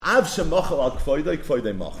Av Shemachal al Kvoidoi,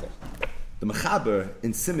 Kvoidoi Machal. The Mechaber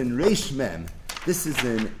in Siman Reish Mem, this is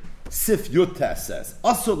in Sif Yutta says,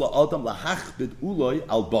 Asur la'adam lahachbid uloi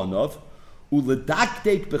al banov,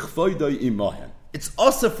 uledakdek b'chvoidoi imahem. It's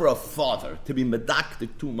also for a father to be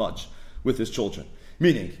medakdik too much with his children.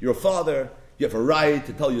 Meaning, you're a father, you have a right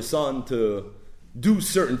to tell your son to do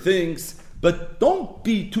certain things, but don't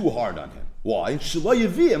be too hard on him. Why?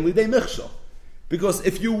 Because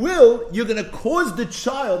if you will, you're going to cause the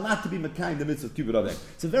child not to be Mekayim the mitzvah of Kibbud Avim.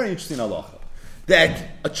 It's a very interesting halacha. That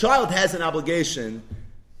a child has an obligation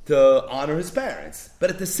to honor his parents. But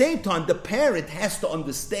at the same time, the parent has to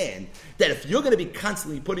understand that if you're going to be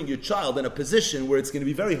constantly putting your child in a position where it's going to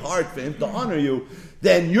be very hard for him to honor you,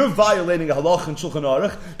 then you're violating a halach and Shulchan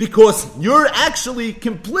Aruch because you're actually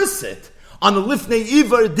complicit on the lifnei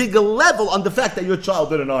ivar diga level on the fact that your child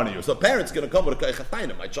didn't honor you. So a parent's going to come with a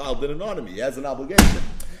kaychatayna. My child didn't honor me. He has an obligation.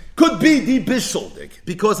 Could be the bishuldik,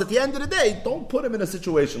 because at the end of the day, don't put him in a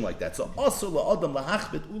situation like that. So asur la'adam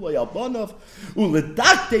lahachbit ulay al banav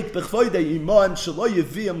uledakdek b'chvoidei iman shelo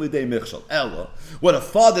yeviyam lidei michshal. Ella, what a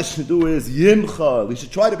father should do is yimchal. He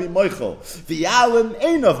should try to be moichel. V'yalim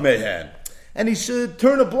einav mehen, and he should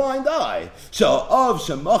turn a blind eye. Sha'av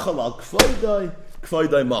shemachal al kvoidei.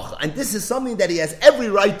 And this is something that he has every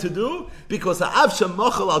right to do because ha'av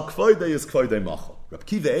shemachal al kvoidei is kvoidei machal. Reb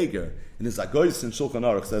Kiva Eger in his Agoyis and Shulchan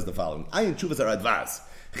Aruch says the following: Ayin Chuvas Aradvas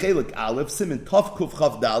Chelik Aleph Simin Tov Kuf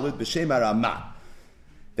Chav Daled B'Shem Arama.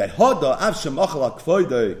 That Hada Av Shemachal Al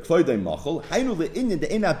Kvoidei Machal Hainu LeInyan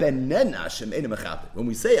De'ena Ben Nena Shem Eina Mechabed. When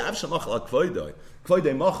we say Av Shemachal Al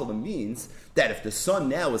Kvoidei Machal, it means that if the son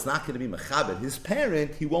now is not going to be Mechabed his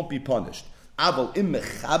parent, he won't be punished. Aval Im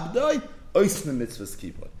Mechabdoi Oisne Mitzvahs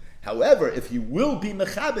Kibud. However, if he will be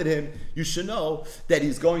mechabed him, you should know that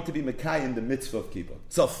he's going to be mekayim the mitzvah of kibbud.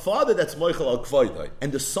 So a father that's moichel al kvoidoi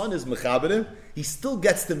and the son is mechabed him, he still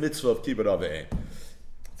gets the mitzvah of kibbud avein.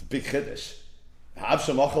 It's a big chiddush. Hav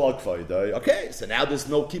shemachal al kvoidoi. Okay, so now there's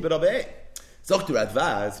no kibbud avein. Zok to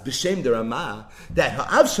Radvaz b'shem the Ramah that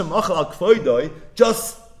hav shemachal al kvoidoi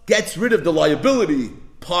just gets rid of the liability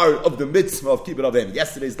part of the mitzvah of Kibbud Avim.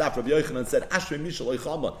 Yesterday's daf Rabbi Yochanan said, Ashrei Mishal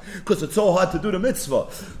Oichama, because it's so hard to do the mitzvah.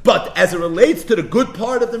 But as it relates to the good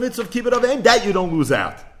part of the mitzvah of Kibbud Avim, that you don't lose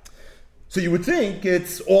out. So you would think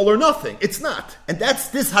it's all or nothing. It's not. And that's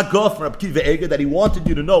this Hagah from Rabbi Kiva Eger that he wanted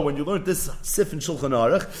you to know when you learned this Sif in Shulchan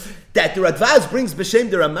Aruch, that the Radvaz brings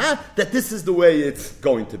B'Shem the Ramah, that this is the way it's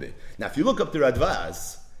going to be. Now if you look up the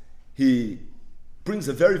Radvaz, he brings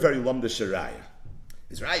a very, very lumdish raya.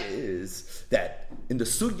 His raya is that in the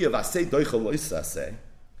sugya of asay doichel lois asay,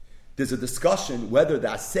 there's a discussion whether the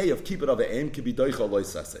asay of kibbud avim can be doichel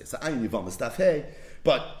lois asay. So ayin yivam staf hey,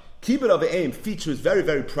 but kibbud avim features very,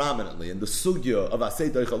 very prominently in the sugya of asay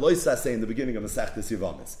doichel lois asay in the beginning of Masechtas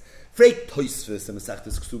Yivamis. Freik Toisvis and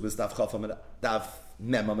Masechtas Ksubas daf chafam daf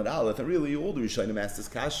mem amid aleph, and really all the Rishonim ask this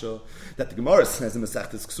kasha that the Gemara says in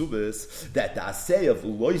Masechtas Ksubas that the asay of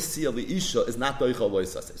loisi of the isha is not doichel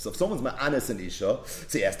lois asay. So if someone's ma'anis an isha,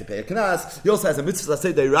 so he has to pay a knas. He also has a mitzvah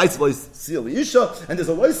asay that he writes loisi of the isha, and there's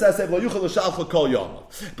a loisi asay lo yuchel l'shalcha kol yom.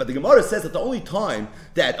 But the Gemara says that the only time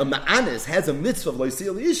that a ma'anis has a mitzvah of loisi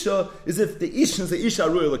of the isha is if the isha is a isha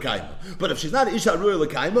ruya l'kaima. But if she's not an isha ruya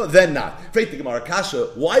l'kaima, then not. Freit the Gemara kasha,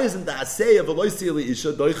 why isn't the asay of a loisi of the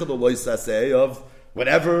isha doichel the loisi asay of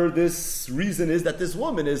whatever this reason is that this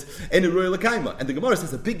woman is in a royal kaima? And the Gemara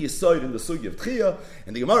says a big yisoid in the sugi of Tchiyah,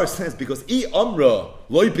 and the Gemara says because I amra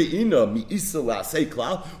loy beina mi isa la asay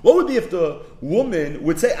klal. What would be if the woman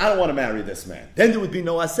would say, I don't want to marry this man? Then there would be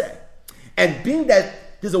no asay. And being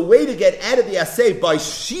that there's a way to get out of the asay by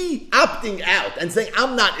she opting out and saying,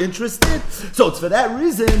 I'm not interested, so it's for that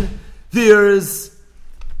reason there's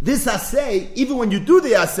this asay, even when you do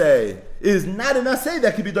the asay, is not an asay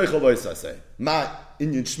that can be doichel lois asay. Ma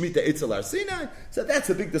inyan shmita etzel ar Sinai. So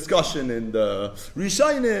that's a big discussion in the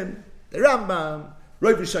Rishonim, the Rambam.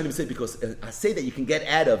 Rav Rishonim say because an asay that you can get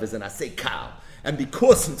out of is an asay kal. And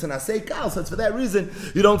because it's an asay kal, so it's for that reason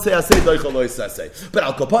you don't say asay doichel lois asay. But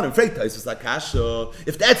al kopan and freitais is like kasha.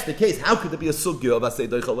 If that's the case, how could there be a sugya of asay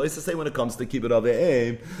doichel lois asay when it comes to kibbud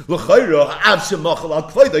aveim? L'chayra ha'av shemachal al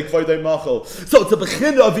kvoidei machal. So it's a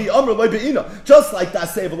bechina of amr loy beina. Just like the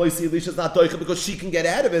asay of loisi elisha is not doichel because she can get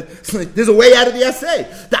out of it. So there's a way out of the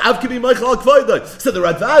asay. The av can be machal al kvoidei. So the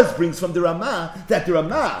Radvaz brings from the Ramah that the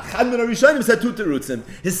Ramah Chad min HaRishonim said two terutzim.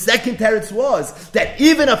 His second teretz was that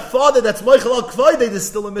even a father that's machal al kvoidei, there's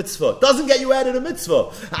still a mitzvah. Doesn't get you out of the mitzvah.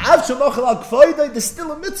 Av shemachal al kvoidei, there's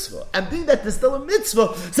still a mitzvah. And being that there's still a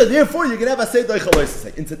mitzvah, so therefore you can have asay doichel lois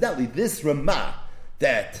asay. Incidentally, this Ramah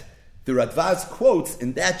that The Radvaz quotes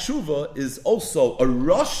in that tshuva is also a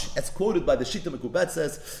rush as quoted by the Shita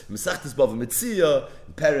Mekubetzes, Mesachtes Bava Metzia,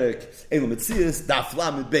 Perek, Elu Metzias, Daf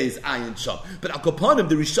Lamed Beis Ayin Sham. But Akopanim,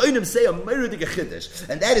 the Rishonim say a Meridig Chiddush,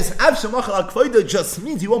 and that is Av Shemachal Al Kvoida just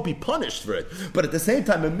means you won't be punished for it. But at the same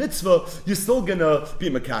time, a mitzvah, you're still gonna be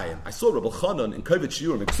Mekayim. I saw Rabbi Chanan in Kovet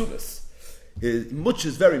Shiur Meksubas. He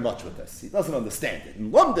muches very much with this. He doesn't understand it.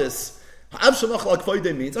 In Lumdis, Av Shemachal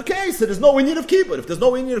Akfoide means, okay, so there's no need of kibbud. If there's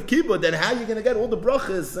no need of kibbud, then how are you going to get all the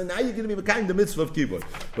brachas, and how are you going to be kind the mitzvah of kibbud?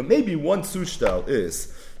 But maybe one sushtal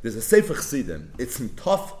is, there's a Sefer Chassidim, it's in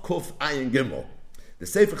Taf Kuf Ayin Gimel. The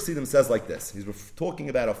Sefer Chassidim says like this, he's talking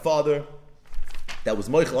about a father that was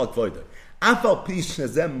Moichel Akfoide. Afal Pish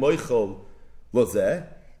Nezem Moichel Lozeh,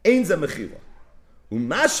 Ein Zeh Mechila.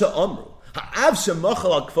 Umasha Amru, Ha'av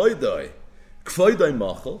Shemachal Akfoide, Kvoidai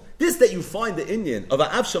Machal. This that you find the Indian of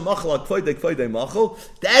Av Shemachal Kvoidai Machal,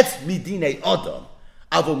 that's Midinei Adam.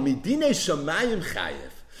 Avol Midinei Shamayim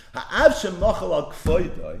Chayev. Av Shemachal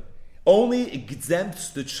Kvoidai only exempts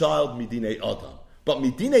the child Midinei Adam. But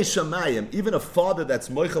Midinei Shamayim, even a father that's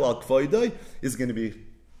Moichel Al Kvoidai, is going to be,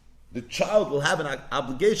 the child will have an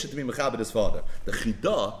obligation to be Mechabed his father. The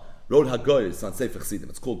Chida wrote Hagoyis on Sefer Chassidim.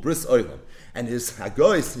 It's called Bris Oilam. And his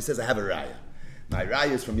Hagoyis, he says, I have a raya. My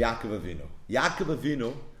raya is from Yaakov Avinu. Yaakov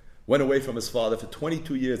Avinu went away from his father for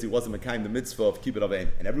 22 years. He wasn't Mekayim the mitzvah of Kibbud Avein.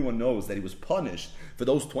 And everyone knows that he was punished for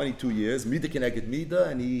those 22 years. Mida keneged Mida,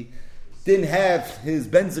 and he didn't have his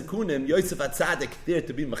Ben Zekunim, Yosef HaTzadik, there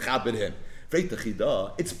to be Mechabed him.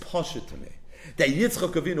 It's pasha to me that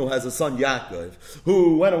Yitzchak Avinu has a son Yaakov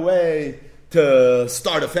who went away to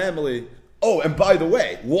start a family. Oh, and by the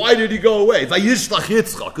way, why did he go away? Vayishlach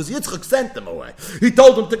Yitzchak, because Yitzchak sent him away. He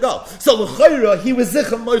told him to go. So l'chayra, he was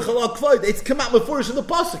zichem Moichel HaKvoid. It's come out mefurish in the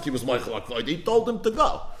pasuk. He was Moichel HaKvoid. He told him to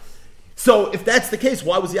go. So if that's the case,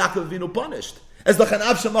 why was Yaakov Avinu punished? As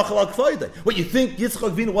l'chanav shemachal HaKvoid. What, you think Yitzchak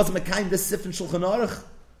Avinu wasn't mekayim this sif in Shulchan Aruch?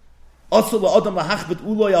 Also la'adam lahachbet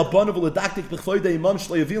uloi al-banav u'ledaktik b'chvoid imam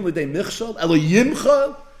shlo yavim l'dei michshal elo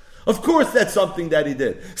yimchal. Of course, that's something that he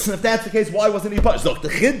did. So if that's the case, why wasn't he punished? Look, the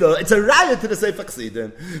Chidda, it's a riot to the Sefer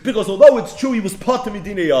Chassidim, because although it's true he was part of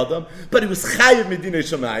Medinei Adam, but he was Chayiv Medinei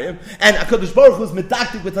Shamayim, and HaKadosh Baruch Hu was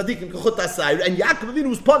medaktik with Hadikim Kachut HaSayir, and Yaakov Avinu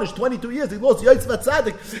was punished 22 years. He lost Yosef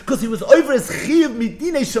HaTzadik because he was over his Chayiv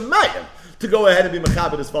Medinei Shamayim to go ahead and be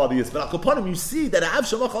Mechabed his father Yisrael. But Al-Kapanim, you see that Av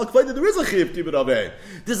Shemach Al-Kvoida, there is a Chiv Kibbud Avein.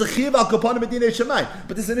 There's a Chiv Al-Kapanim Medinei Shamayim.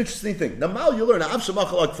 But this is an interesting thing. Now, now you learn Av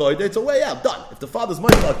Shemach Al-Kvoida, it's a way out, done. If the father's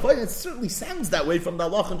Moichel Al-Kvoida, it certainly sounds that way from the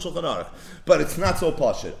Allah and Shulchan Aruch. But it's not so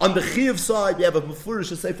pashut. On the Chiv side, we have a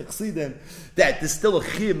Mefurish Sefer Chassidim that there's still a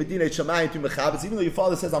Chiv Medinei Shamayim to Mechabed, even though your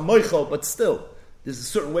father says, I'm Moichel, but still, there's a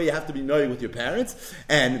certain way you have to be knowing with your parents.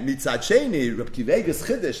 And Mitzad Sheni, Reb Kivega's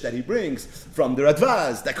Chiddush that he brings from the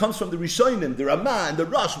Radvaz, that comes from the Rishonim, the Ramah, and the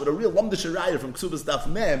Rosh, with a real Lamdish Raya from Ksubas Daf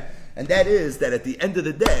Mem, and that is that at the end of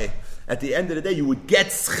the day, you would get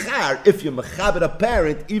schar if you're Mechabed a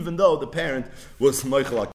parent, even though the parent was Moichel